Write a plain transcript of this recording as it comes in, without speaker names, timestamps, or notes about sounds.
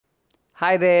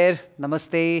Hi there,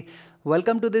 Namaste.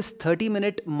 Welcome to this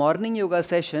 30-minute morning yoga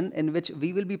session in which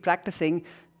we will be practicing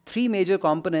three major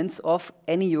components of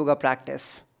any yoga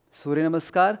practice: Surya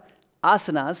Namaskar,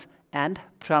 Asanas, and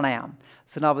Pranayam.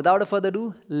 So now without further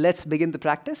ado, let's begin the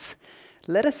practice.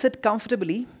 Let us sit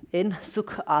comfortably in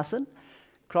Sukha Asana,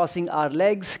 crossing our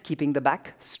legs, keeping the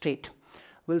back straight.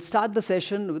 We'll start the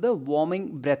session with a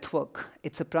warming breath work.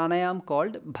 It's a pranayam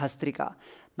called Bhastrika.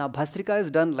 Now Bhastrika is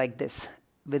done like this.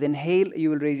 With inhale, you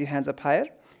will raise your hands up higher,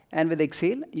 and with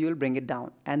exhale, you will bring it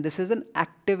down. And this is an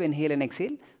active inhale and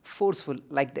exhale, forceful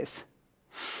like this.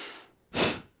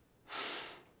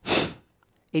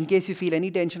 In case you feel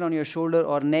any tension on your shoulder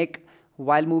or neck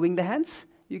while moving the hands,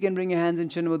 you can bring your hands in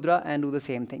Chin Mudra and do the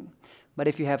same thing. But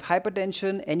if you have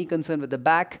hypertension, any concern with the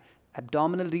back,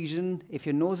 abdominal region, if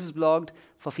your nose is blocked,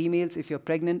 for females, if you're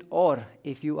pregnant, or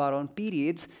if you are on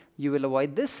periods, you will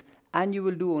avoid this. And you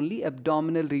will do only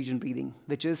abdominal region breathing,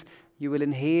 which is you will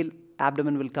inhale,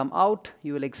 abdomen will come out,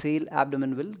 you will exhale,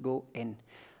 abdomen will go in.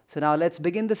 So now let's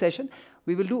begin the session.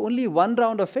 We will do only one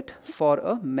round of it for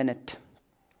a minute.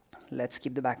 Let's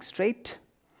keep the back straight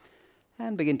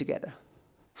and begin together.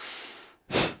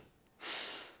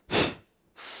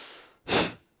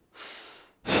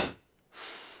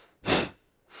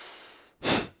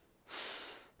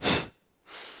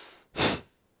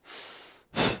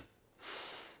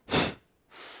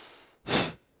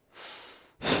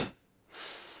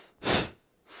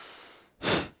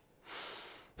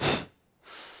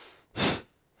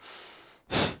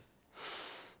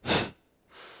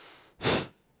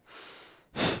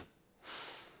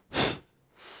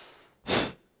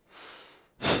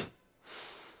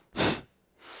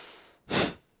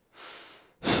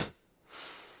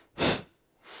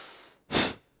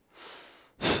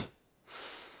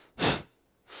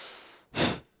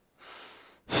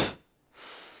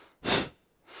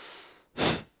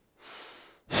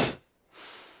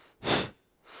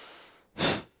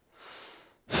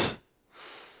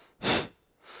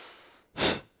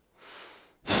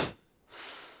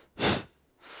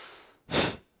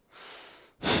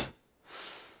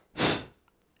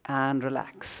 And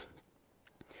relax.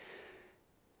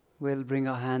 We'll bring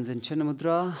our hands in Chin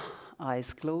Mudra,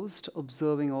 eyes closed,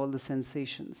 observing all the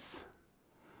sensations.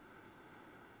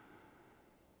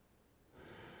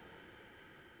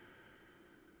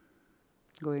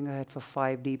 Going ahead for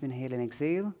 5 deep inhale and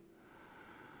exhale.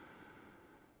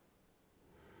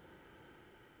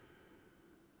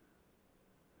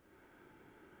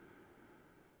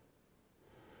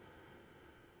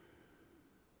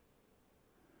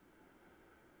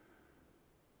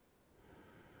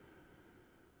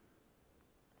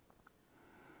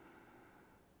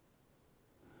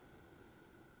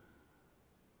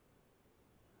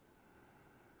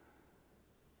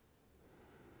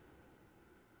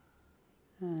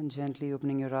 And gently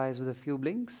opening your eyes with a few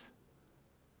blinks.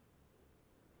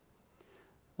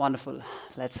 Wonderful.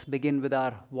 Let's begin with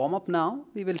our warm-up now.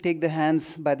 We will take the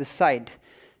hands by the side.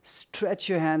 Stretch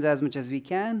your hands as much as we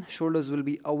can. Shoulders will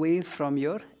be away from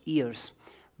your ears.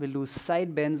 We'll do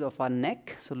side bends of our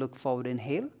neck. So look forward,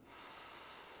 inhale.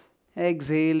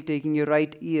 Exhale, taking your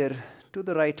right ear to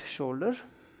the right shoulder.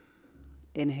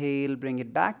 Inhale, bring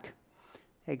it back.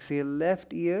 Exhale,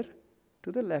 left ear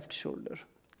to the left shoulder.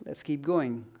 Let's keep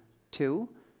going. 2,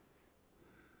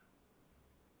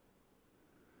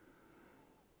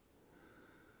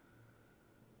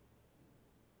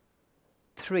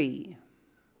 3,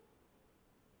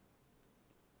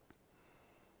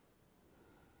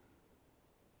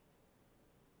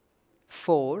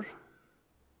 4,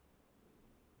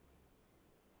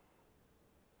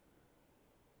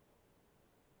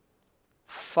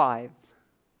 5,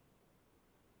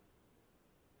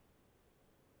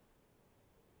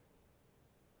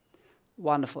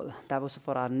 'Wonderful. That was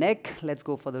for our neck. Let's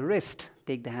go for the wrist.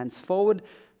 Take the hands forward,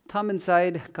 thumb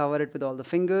inside, cover it with all the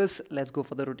fingers. Let's go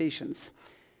for the rotations.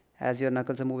 As your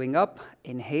knuckles are moving up,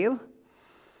 inhale.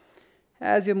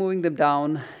 As you're moving them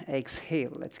down,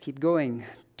 exhale. Let's keep going.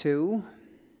 2,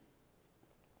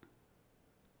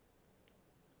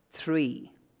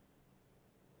 3,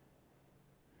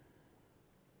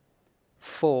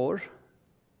 4,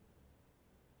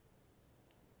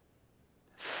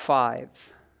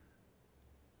 5.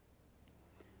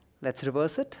 Let's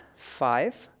reverse it.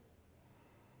 5,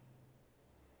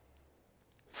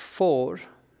 4,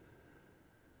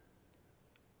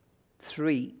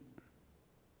 3,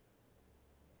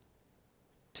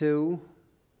 2,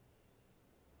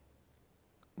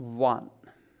 1.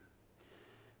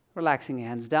 Relaxing your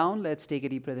hands down. Let's take a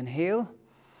deep breath. Inhale.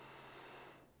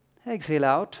 Exhale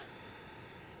out.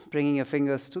 Bringing your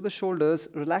fingers to the shoulders,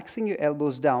 relaxing your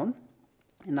elbows down.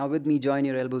 And now with me, join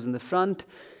your elbows in the front.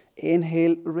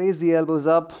 Inhale, raise the elbows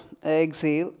up.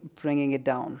 Exhale, bringing it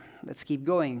down. Let's keep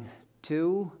going.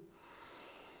 2,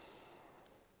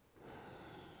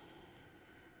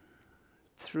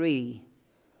 3,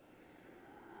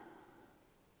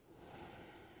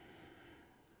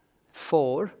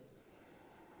 4,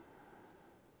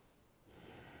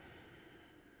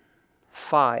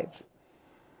 5.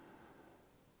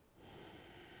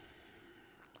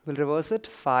 We'll reverse it.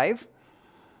 5,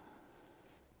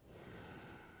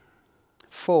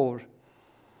 4,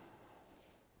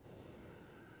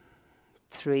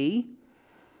 3,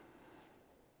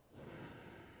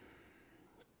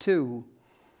 2.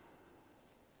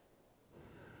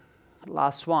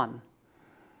 Last one.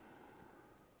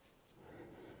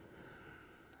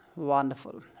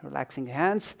 Wonderful. Relaxing your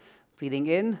hands, breathing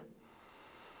in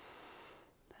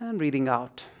and breathing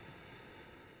out.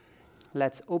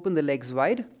 Let's open the legs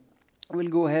wide. We'll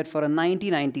go ahead for a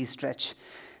 90-90 stretch.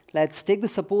 Let's take the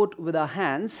support with our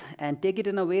hands and take it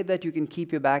in a way that you can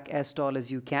keep your back as tall as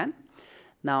you can.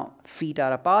 Now, feet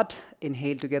are apart.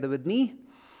 Inhale together with me.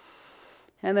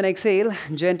 And then exhale,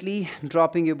 gently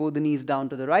dropping your both the knees down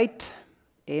to the right.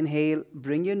 Inhale,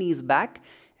 bring your knees back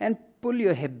and pull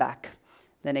your hip back.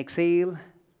 Then exhale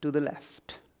to the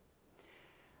left.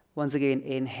 Once again,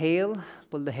 inhale,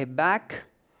 pull the hip back.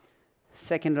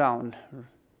 Second round,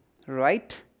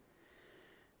 right.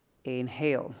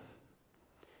 Inhale.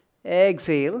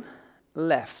 Exhale,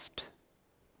 left.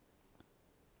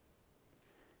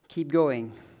 Keep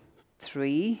going.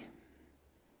 3,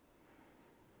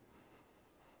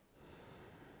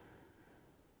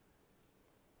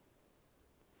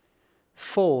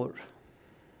 4,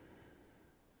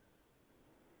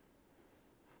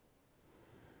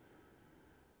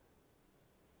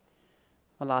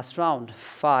 1 last round.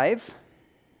 5, 6,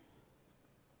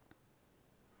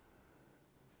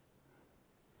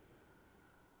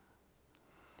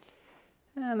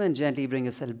 and then gently bring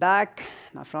yourself back.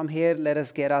 Now from here, let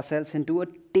us get ourselves into a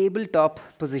tabletop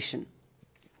position,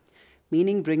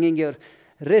 meaning bringing your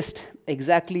wrist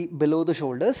exactly below the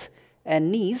shoulders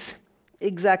and knees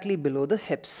exactly below the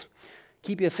hips.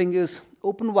 Keep your fingers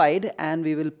open wide and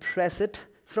we will press it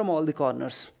from all the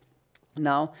corners.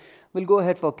 Now we'll go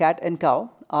ahead for cat and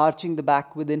cow, arching the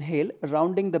back with inhale,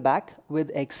 rounding the back with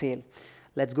exhale.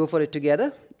 Let's go for it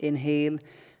together. Inhale,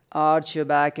 arch your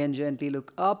back and gently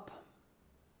look up.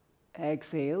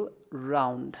 Exhale,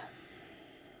 round.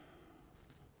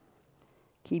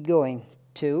 Keep going.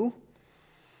 2,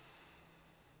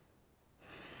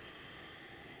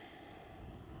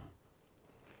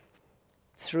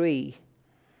 3,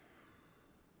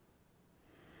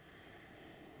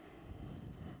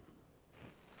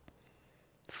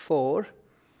 4,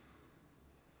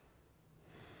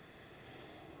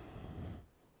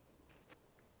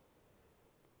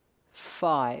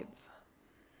 5.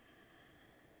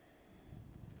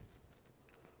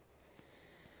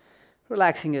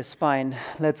 Relaxing your spine.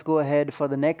 Let's go ahead for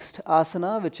the next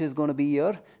asana, which is going to be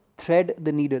your thread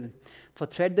the needle. For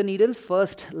thread the needle,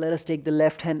 first let us take the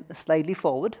left hand slightly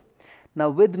forward. Now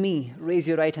with me, raise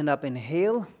your right hand up,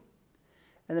 inhale.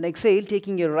 And then exhale,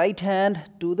 taking your right hand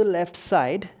to the left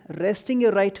side, resting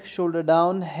your right shoulder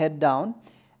down, head down,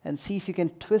 and see if you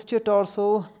can twist your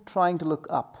torso, trying to look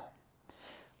up.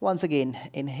 Once again,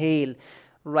 inhale,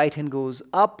 right hand goes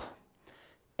up.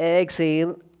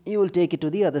 Exhale, you will take it to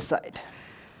the other side.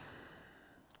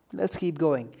 Let's keep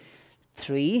going.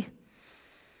 3,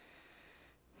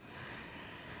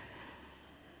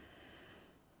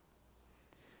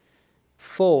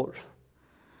 4,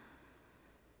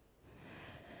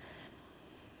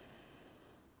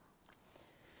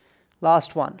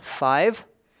 last one, 5, 6,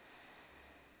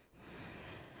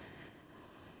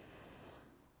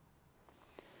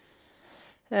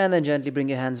 and then gently bring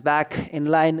your hands back in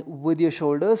line with your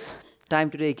shoulders. Time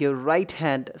to take your right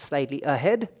hand slightly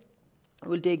ahead.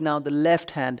 We'll take now the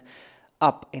left hand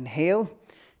up. Inhale.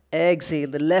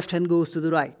 Exhale. The left hand goes to the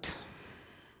right.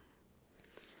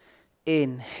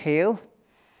 Inhale.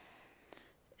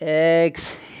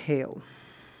 Exhale.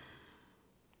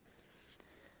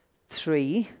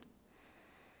 3,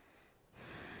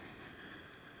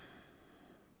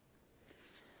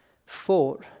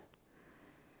 4,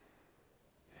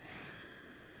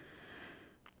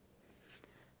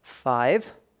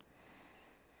 5,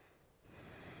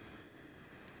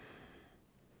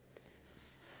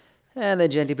 and then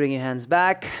gently bring your hands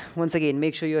back. Once again,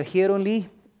 make sure you're here only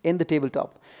in the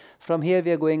tabletop. From here,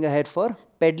 we are going ahead for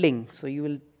pedaling. So you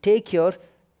will take your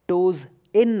toes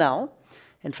in now.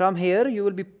 And from here, you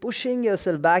will be pushing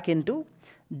yourself back into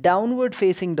downward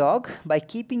facing dog by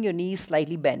keeping your knees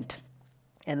slightly bent.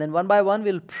 And then one by one,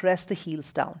 we'll press the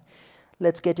heels down.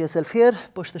 Let's get yourself here.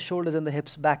 Push the shoulders and the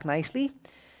hips back nicely.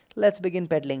 Let's begin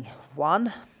pedaling.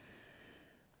 1,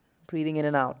 breathing in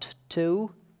and out.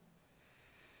 2,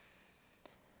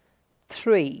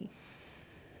 3,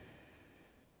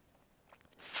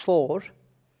 4,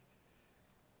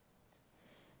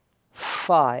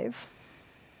 5,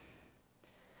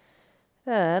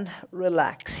 and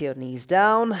relax your knees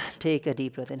down. Take a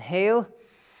deep breath. Inhale.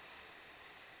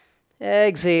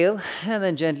 Exhale, and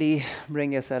then gently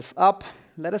bring yourself up.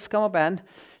 Let us come up and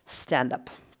stand up.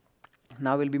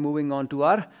 Now we'll be moving on to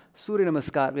our Surya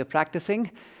Namaskar. We are practicing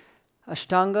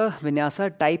Ashtanga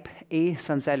Vinyasa Type A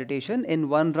Sun Salutation. In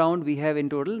one round, we have in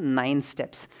total 9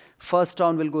 steps. First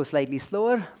round will go slightly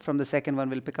slower. From the second one,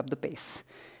 we'll pick up the pace.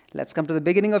 Let's come to the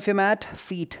beginning of your mat.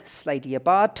 Feet slightly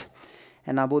apart.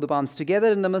 And now both the palms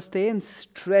together in Namaste and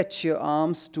stretch your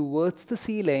arms towards the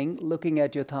ceiling, looking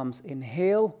at your thumbs.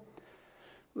 Inhale.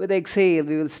 With exhale,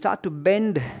 we will start to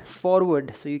bend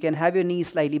forward. So you can have your knees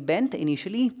slightly bent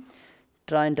initially.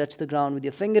 Try and touch the ground with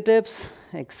your fingertips.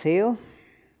 Exhale.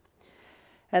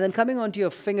 And then coming onto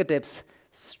your fingertips,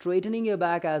 straightening your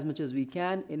back as much as we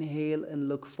can. Inhale and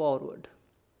look forward.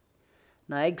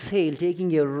 Now exhale, taking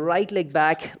your right leg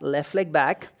back, left leg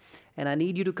back. And I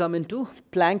need you to come into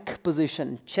plank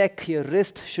position. Check your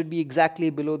wrist should be exactly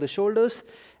below the shoulders.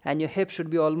 And your hip should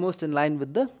be almost in line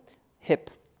with the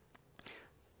hip.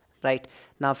 Right.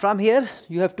 Now from here,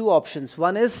 you have 2 options.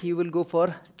 One is you will go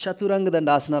for Chaturanga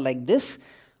Dandasana like this,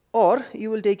 or you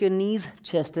will take your knees,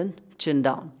 chest and chin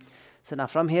down. So now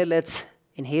from here, let's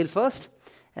inhale first,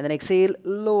 and then exhale,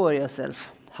 lower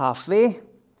yourself halfway,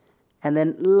 and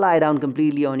then lie down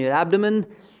completely on your abdomen.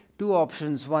 2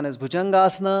 options. One is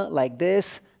Bhujangasana like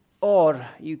this, or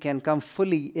you can come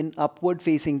fully in upward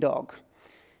facing dog.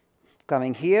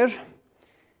 Coming here.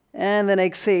 And then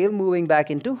exhale, moving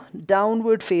back into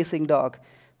downward facing dog.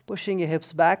 Pushing your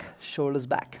hips back, shoulders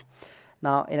back.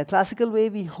 Now, in a classical way,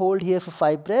 we hold here for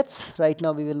 5 breaths. Right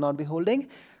now, we will not be holding.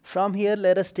 From here,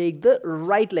 let us take the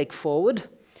right leg forward,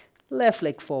 left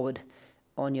leg forward.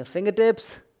 On your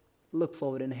fingertips, look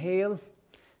forward, inhale.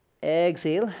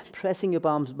 Exhale, pressing your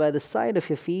palms by the side of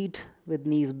your feet with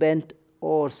knees bent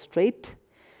or straight.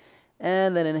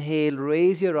 And then inhale,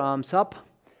 raise your arms up,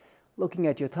 looking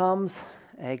at your thumbs.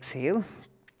 Exhale,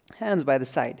 hands by the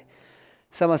side.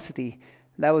 Samasthiti.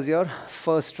 That was your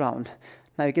first round.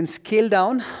 Now you can scale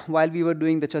down while we were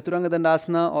doing the Chaturanga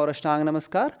Dandasana or Ashtanga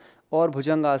Namaskar or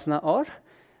Bhujangasana or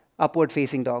upward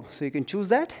facing dog. So you can choose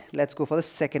that. Let's go for the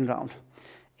second round.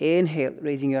 Inhale,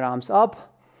 raising your arms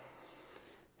up.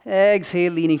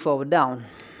 Exhale, leaning forward down.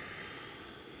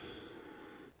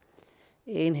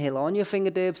 Inhale on your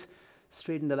fingertips,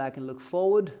 straighten the back and look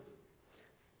forward.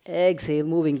 Exhale,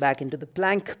 moving back into the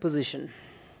plank position.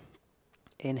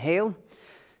 Inhale,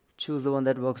 choose the one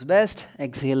that works best.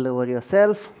 Exhale, lower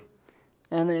yourself.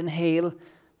 And then inhale,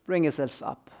 bring yourself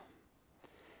up.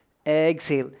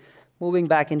 Exhale, moving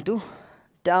back into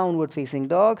downward facing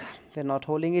dog. We're not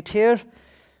holding it here.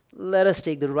 Let us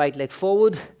take the right leg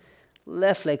forward,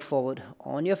 left leg forward.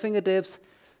 On your fingertips,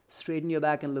 straighten your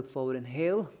back and look forward.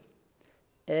 Inhale.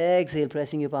 Exhale,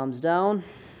 pressing your palms down.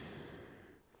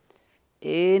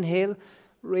 Inhale,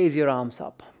 raise your arms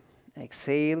up.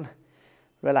 Exhale,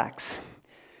 relax.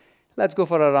 Let's go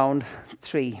for a round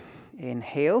 3.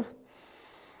 Inhale.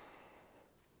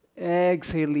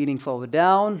 Exhale, leaning forward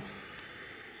down.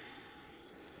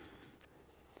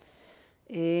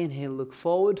 Inhale, look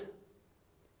forward.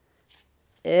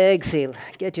 Exhale,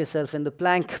 get yourself in the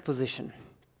plank position.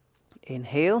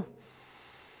 Inhale.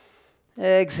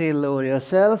 Exhale, lower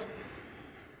yourself.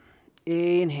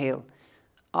 Inhale,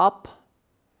 up.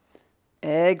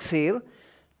 Exhale,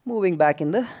 moving back in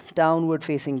the downward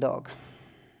facing dog.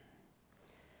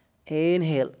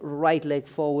 Inhale, right leg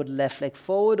forward, left leg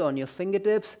forward on your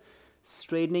fingertips,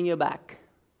 straightening your back.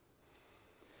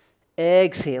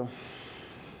 Exhale,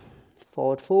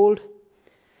 forward fold.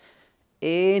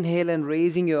 Inhale and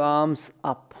raising your arms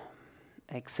up.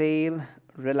 Exhale,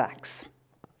 relax.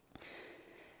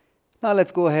 Now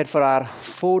let's go ahead for our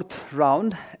 4th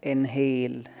round.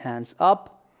 Inhale, hands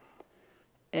up.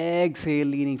 Exhale,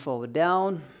 leaning forward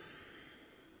down.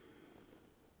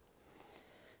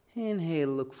 Inhale,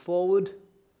 look forward.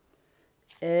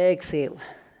 Exhale,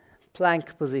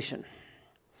 plank position.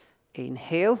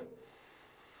 Inhale.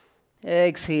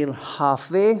 Exhale,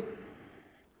 halfway.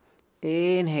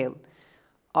 Inhale,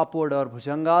 upward or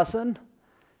Bhujangasana.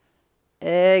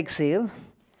 Exhale,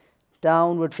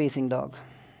 downward facing dog.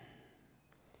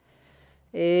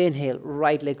 Inhale,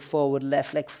 right leg forward,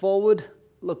 left leg forward,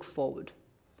 look forward.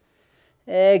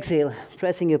 Exhale,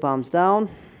 pressing your palms down.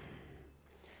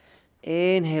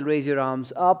 Inhale, raise your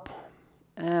arms up,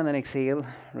 and then exhale,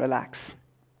 relax.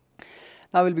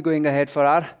 Now we'll be going ahead for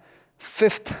our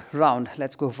 5th round.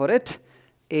 Let's go for it.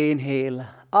 Inhale,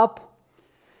 up.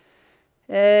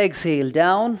 Exhale,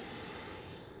 down.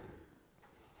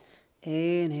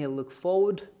 Inhale, look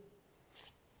forward.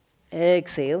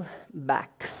 Exhale,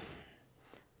 back.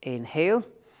 Inhale.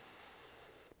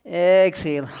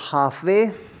 Exhale,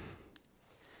 halfway.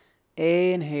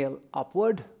 Inhale,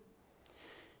 upward.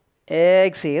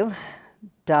 Exhale,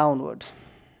 downward.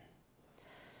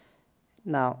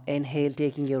 Now, inhale,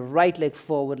 taking your right leg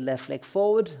forward, left leg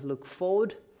forward. Look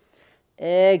forward.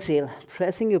 Exhale,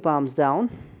 pressing your palms down.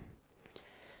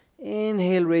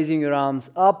 Inhale, raising your arms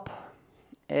up.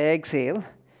 Exhale,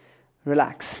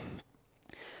 relax.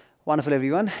 Wonderful,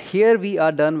 everyone. Here we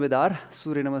are done with our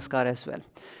Surya Namaskar as well.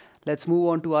 Let's move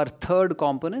on to our 3rd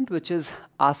component, which is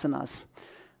asanas.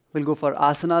 We'll go for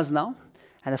asanas now.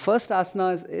 And the first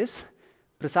asana is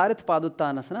Prasarit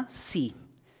Padottanasana C.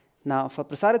 Now, for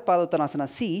Prasarit Padottanasana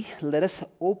C, let us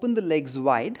open the legs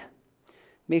wide.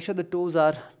 Make sure the toes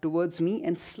are towards me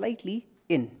and slightly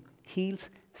in. Heels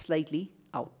slightly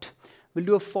out. We'll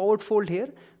do a forward fold here,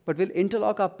 but we'll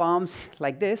interlock our palms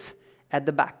like this at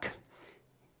the back,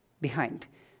 behind.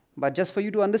 But just for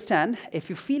you to understand, if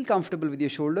you feel comfortable with your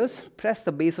shoulders, press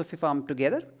the base of your palm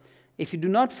together. If you do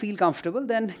not feel comfortable,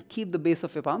 then keep the base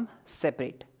of your palm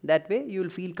separate. That way, you will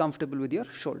feel comfortable with your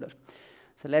shoulder.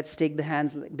 So let's take the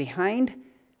hands behind,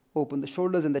 open the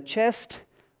shoulders and the chest,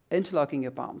 interlocking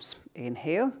your palms.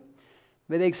 Inhale.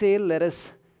 With exhale, let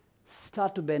us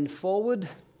start to bend forward.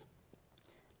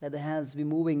 Let the hands be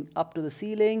moving up to the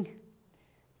ceiling,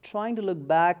 trying to look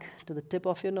back to the tip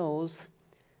of your nose,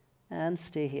 and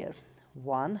stay here.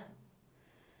 1,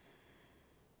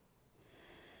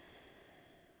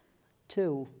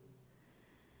 2,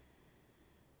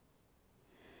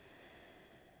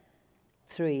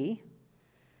 3,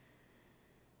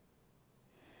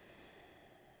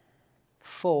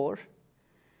 4,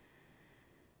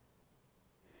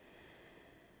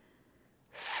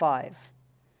 5.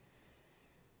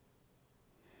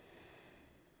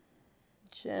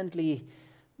 Gently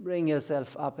bring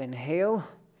yourself up. Inhale.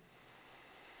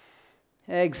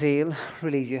 Exhale.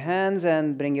 Release your hands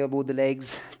and bring your both the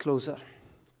legs closer.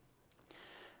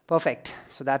 Perfect.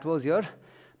 So that was your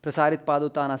Prasarit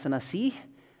Padottanasana C.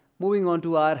 Moving on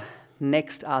to our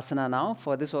next asana now.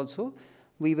 For this also,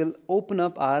 we will open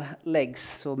up our legs.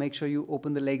 So make sure you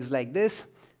open the legs like this.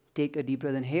 Take a deep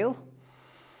breath. Inhale.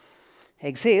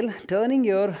 Exhale, turning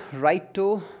your right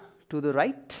toe to the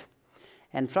right.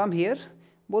 And from here,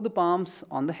 both the palms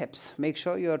on the hips. Make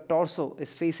sure your torso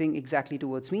is facing exactly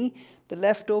towards me. The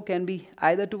left toe can be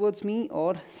either towards me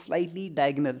or slightly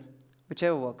diagonal,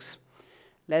 whichever works.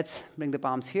 Let's bring the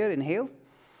palms here. Inhale.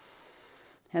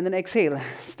 And then exhale.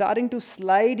 Starting to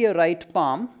slide your right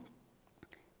palm.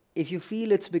 If you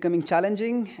feel it's becoming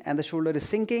challenging and the shoulder is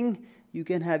sinking, you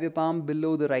can have your palm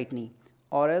below the right knee.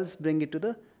 Or else bring it to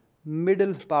the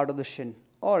middle part of the shin.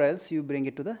 Or else you bring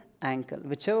it to the ankle,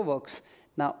 whichever works.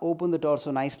 Now open the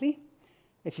torso nicely.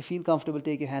 If you feel comfortable,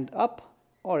 take your hand up,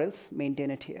 or else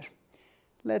maintain it here.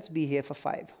 Let's be here for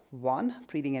 5. 1,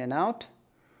 breathing in and out.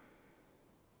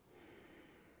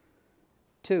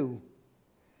 2,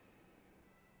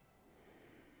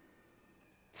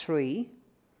 3,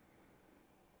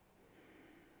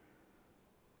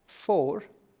 4,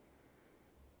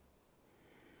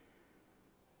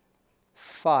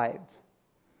 5.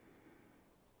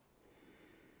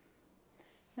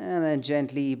 And then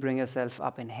gently bring yourself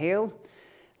up. Inhale.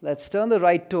 Let's turn the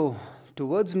right toe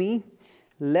towards me,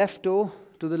 left toe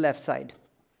to the left side.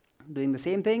 Doing the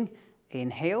same thing.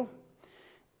 Inhale.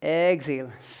 Exhale.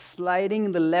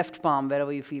 Sliding the left palm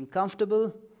wherever you feel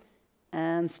comfortable.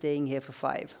 And staying here for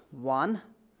 5. 1,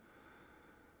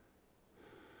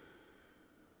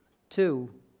 2,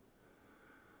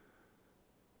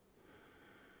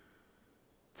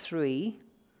 3,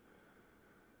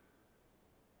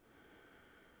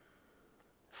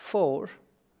 4,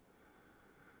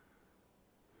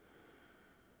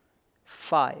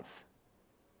 5.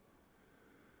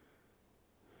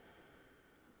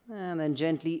 And then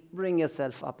gently bring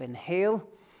yourself up. Inhale.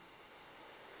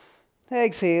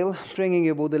 Exhale, bringing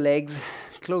your both the legs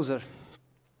closer.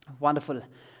 Wonderful.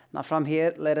 Now from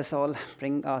here, let us all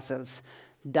bring ourselves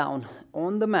down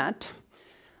on the mat.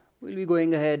 We'll be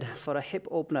going ahead for a hip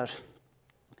opener.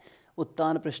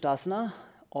 Uttana Prishtasana,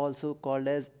 also called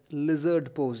as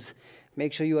lizard pose.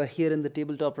 Make sure you are here in the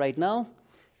tabletop right now.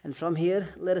 And from here,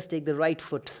 let us take the right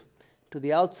foot to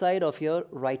the outside of your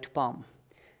right palm.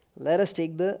 Let us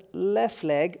take the left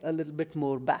leg a little bit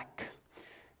more back.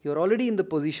 You're already in the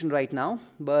position right now,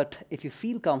 but if you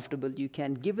feel comfortable, you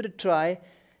can give it a try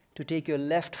to take your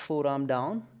left forearm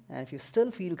down. And if you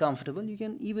still feel comfortable, you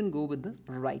can even go with the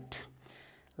right.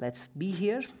 Let's be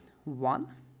here. 1,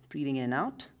 breathing in and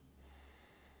out.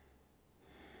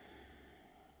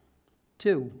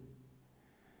 2,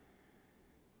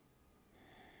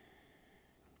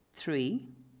 3,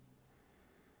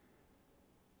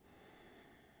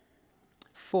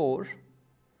 4,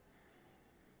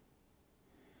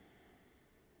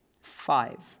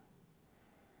 5.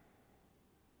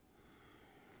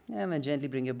 And then gently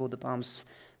bring your both the palms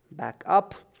back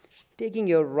up, taking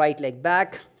your right leg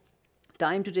back.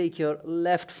 Time to take your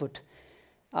left foot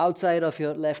outside of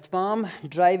your left palm,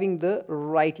 driving the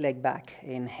right leg back.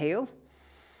 Inhale.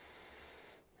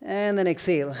 And then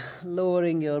exhale,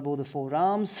 lowering your both the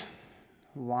forearms.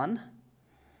 1,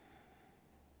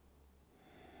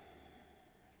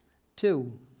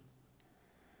 2,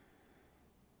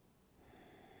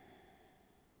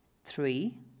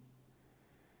 3,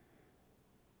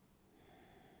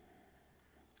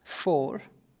 4,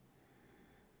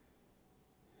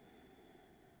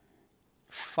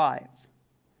 5.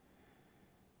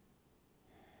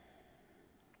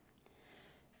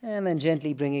 And then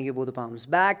gently bringing your both the palms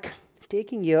back,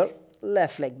 taking your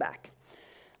left leg back.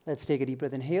 Let's take a deep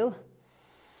breath. Inhale.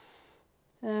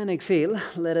 And exhale.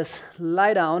 Let us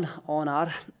lie down on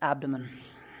our abdomen.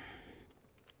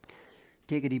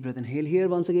 Take a deep breath. Inhale here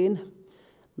once again.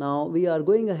 Now we are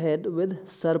going ahead with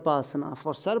Sarpasana.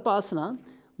 For Sarpasana,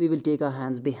 we will take our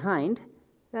hands behind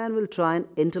and we'll try and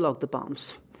interlock the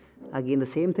palms. Again, the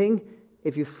same thing.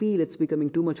 If you feel it's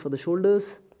becoming too much for the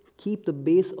shoulders, keep the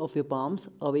base of your palms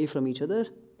away from each other.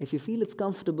 If you feel it's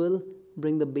comfortable,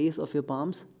 bring the base of your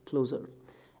palms closer.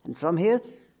 And from here,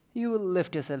 you will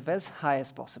lift yourself as high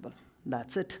as possible.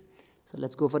 That's it. So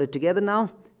let's go for it together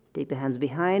now. Take the hands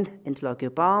behind, interlock your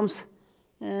palms,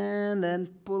 and then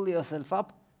pull yourself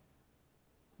up.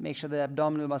 Make sure the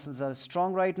abdominal muscles are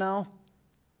strong right now.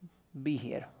 Be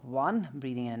here. 1,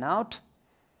 breathing in and out.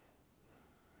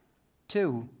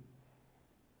 2,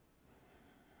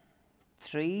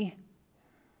 3,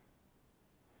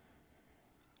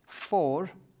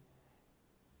 4,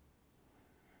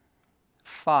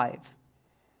 5.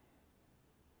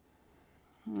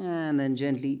 And then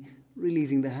gently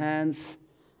releasing the hands.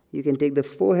 You can take the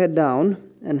forehead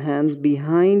down and hands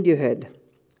behind your head.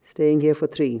 Staying here for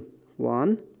 3.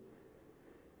 1,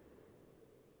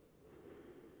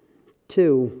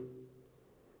 2,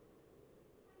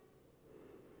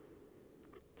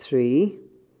 3.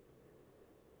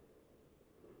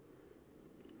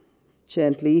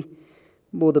 Gently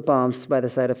both the palms by the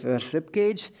side of your rib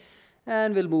cage,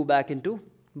 and we'll move back into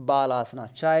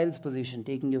Balasana, child's position,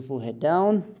 taking your forehead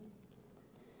down.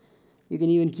 You can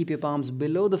even keep your palms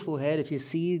below the forehead if you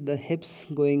see the hips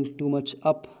going too much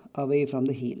up away from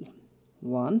the heel.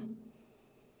 1,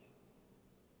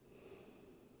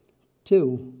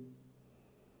 2,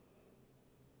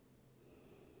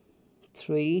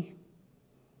 3,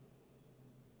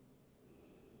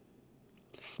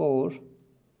 4,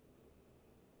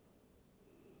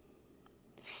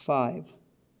 5.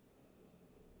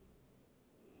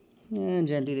 And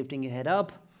gently lifting your head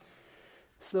up.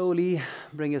 Slowly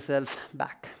bring yourself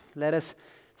back. Let us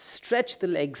stretch the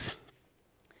legs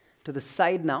to the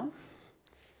side now.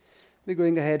 We're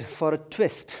going ahead for a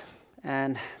twist.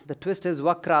 And the twist is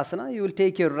Vakrasana. You will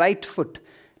take your right foot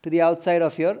to the outside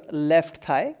of your left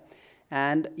thigh.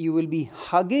 And you will be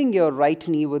hugging your right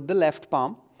knee with the left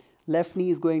palm. Left knee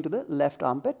is going to the left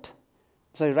armpit.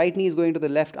 Sorry, right knee is going to the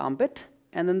left armpit.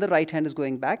 And then the right hand is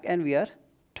going back and we are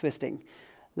twisting.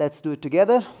 Let's do it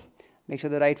together. Make sure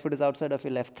the right foot is outside of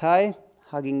your left thigh,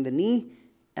 hugging the knee,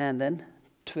 and then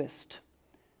twist.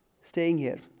 Staying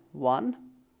here. 1.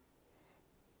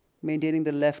 Maintaining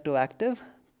the left toe active.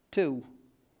 2.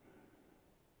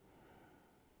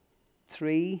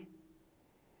 3.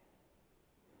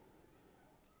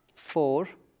 4.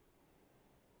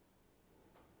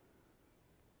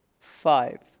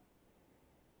 5.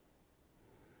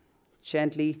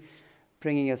 Gently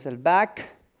bringing yourself back.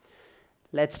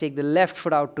 Let's take the left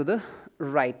foot out to the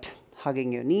right,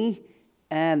 hugging your knee,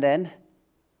 and then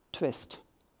twist.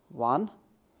 1,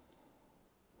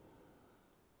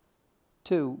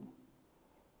 2,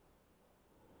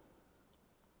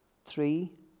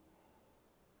 3,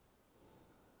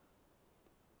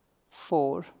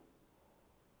 4,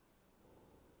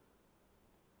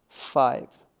 5.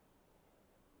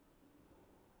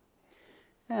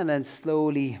 And then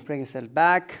slowly bring yourself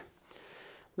back.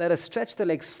 Let us stretch the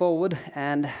legs forward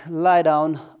and lie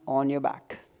down on your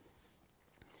back.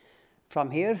 From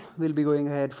here, we'll be going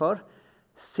ahead for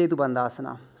Setu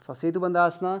Bandhasana. For For Setu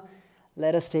Bandhasana,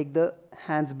 let us take the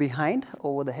hands behind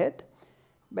over the head,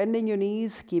 bending your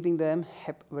knees, keeping them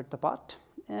hip width apart,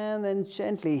 and then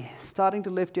gently starting to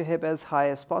lift your hip as high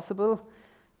as possible,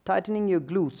 tightening your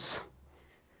glutes.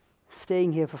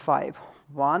 Staying here for 5.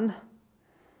 1,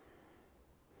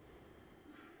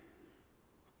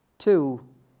 2,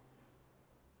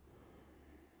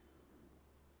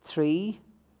 3,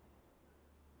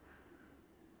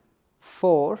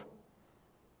 4,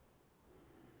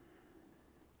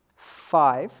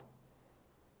 5,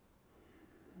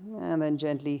 and then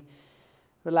gently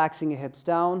relaxing your hips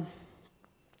down,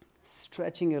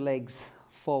 stretching your legs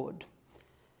forward.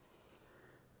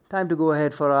 Time to go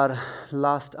ahead for our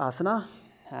last asana,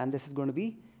 and this is going to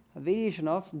be a variation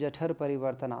of Jathar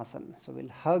Parivartanasana. So we'll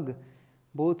hug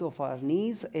both of our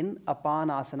knees in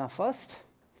Apanasana first,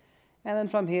 and then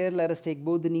from here let us take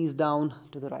both the knees down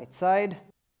to the right side.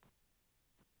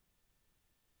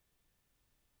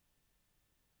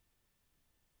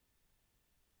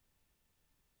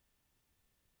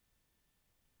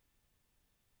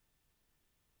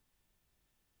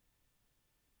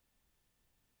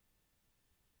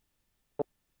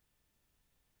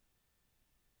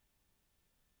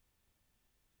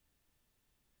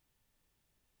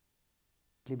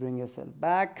 Bring yourself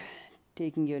back,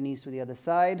 taking your knees to the other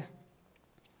side.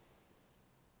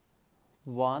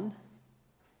 1,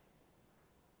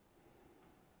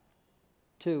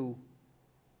 2,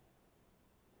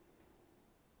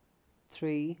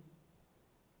 3,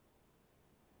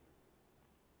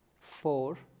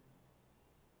 4,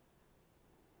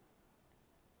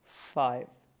 5.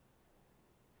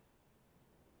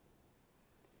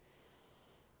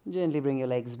 Gently bring your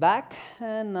legs back,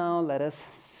 and now let us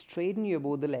straighten your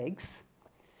both the legs,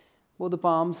 both the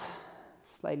palms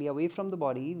slightly away from the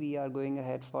body. We are going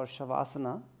ahead for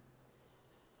Shavasana.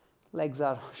 Legs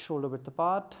are shoulder width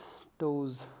apart,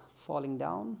 toes falling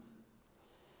down,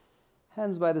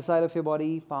 hands by the side of your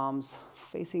body, palms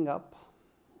facing up,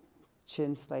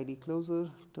 chin slightly closer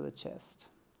to the chest,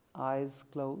 eyes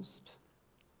closed.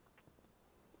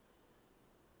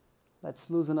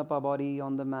 Let's loosen up our body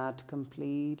on the mat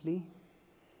completely.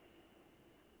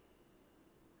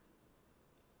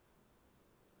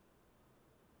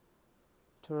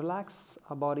 To relax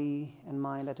our body and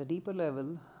mind at a deeper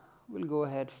level, we'll go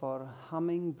ahead for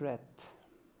humming breath.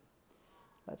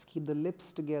 Let's keep the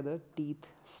lips together, teeth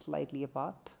slightly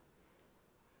apart,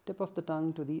 tip of the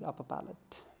tongue to the upper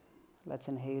palate. Let's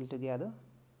inhale together.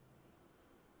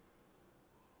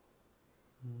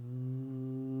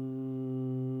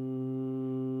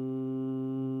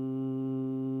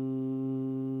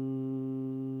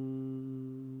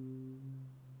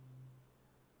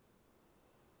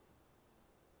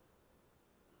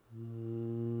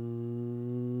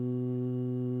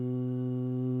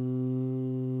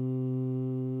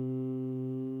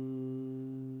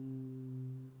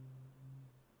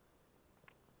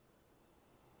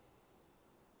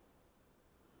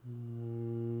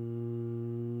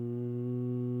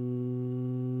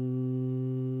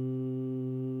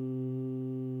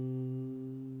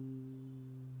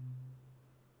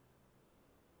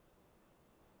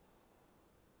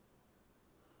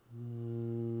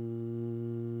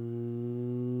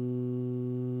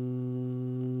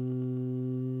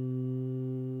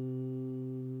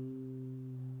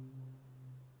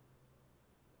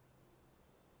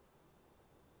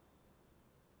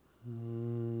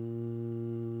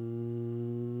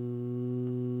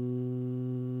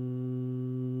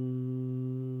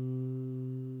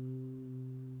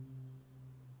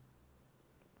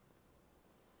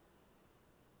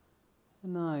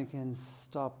 Now you can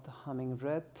stop the humming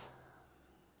breath.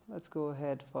 Let's go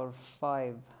ahead for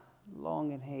 5.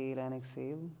 Long inhale and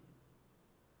exhale.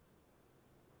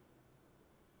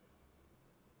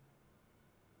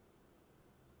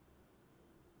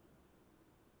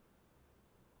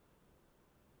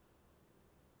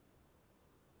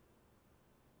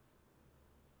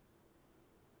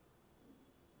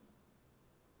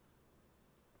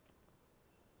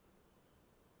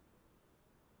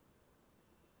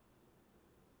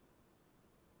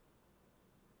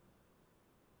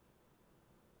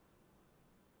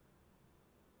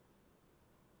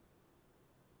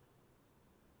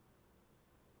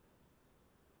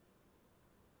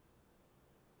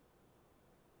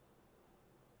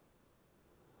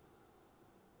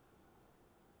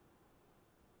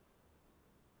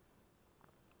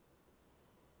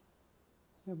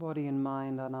 Your body and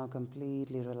mind are now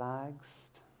completely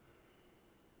relaxed.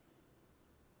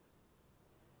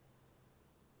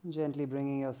 Gently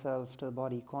bringing yourself to the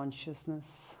body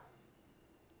consciousness,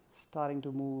 starting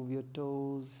to move your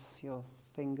toes, your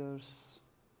fingers,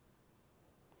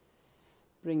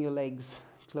 Bring your legs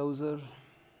closer.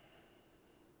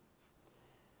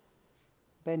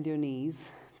 Bend your knees,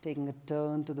 taking a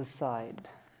turn to the side.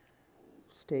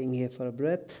 Staying here for a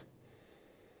breath.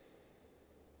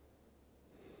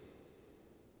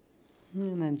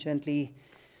 And then gently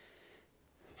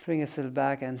bring yourself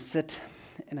back and sit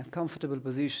in a comfortable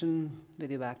position with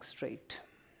your back straight.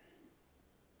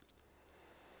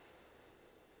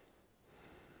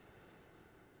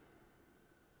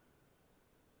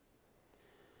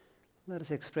 Let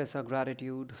us express our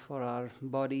gratitude for our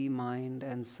body, mind,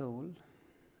 and soul.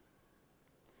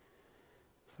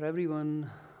 For everyone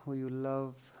who you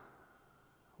love,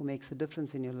 who makes a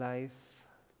difference in your life,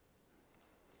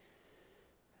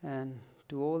 and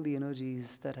to all the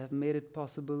energies that have made it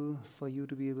possible for you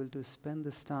to be able to spend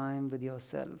this time with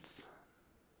yourself.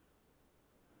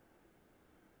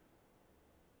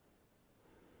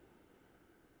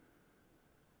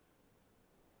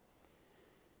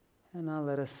 And now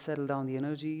let us settle down the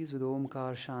energies with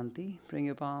Omkar Shanti. Bring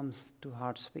your palms to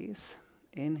heart space.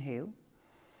 Inhale.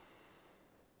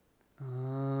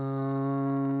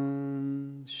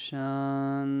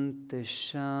 Shanti,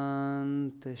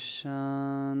 Shanti,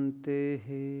 Shanti.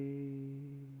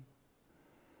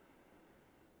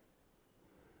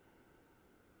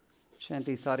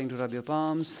 Gently starting to rub your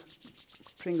palms.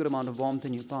 Bring a good amount of warmth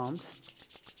in your palms.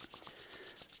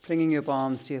 Bringing your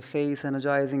palms to your face,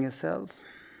 energizing yourself.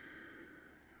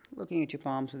 Looking at your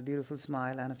palms with a beautiful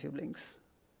smile and a few blinks.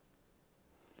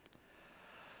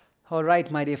 All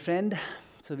right, my dear friend.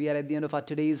 So we are at the end of our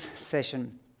today's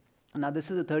session. Now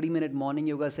this is a 30-minute morning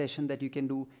yoga session that you can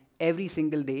do every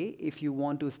single day if you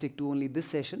want to stick to only this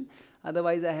session.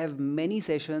 Otherwise, I have many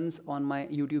sessions on my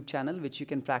YouTube channel which you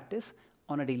can practice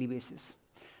on a daily basis.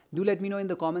 Do let me know in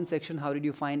the comment section how did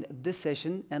you find this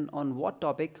session and on what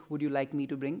topic would you like me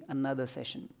to bring another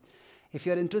session. If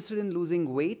you are interested in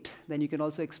losing weight, then you can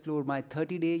also explore my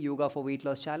 30-day Yoga for Weight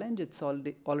Loss Challenge. It's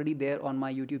already there on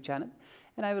my YouTube channel,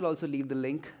 and I will also leave the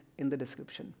link in the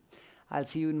description. I'll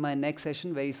see you in my next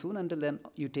session very soon. Until then,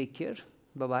 you take care.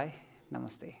 Bye-bye.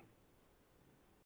 Namaste.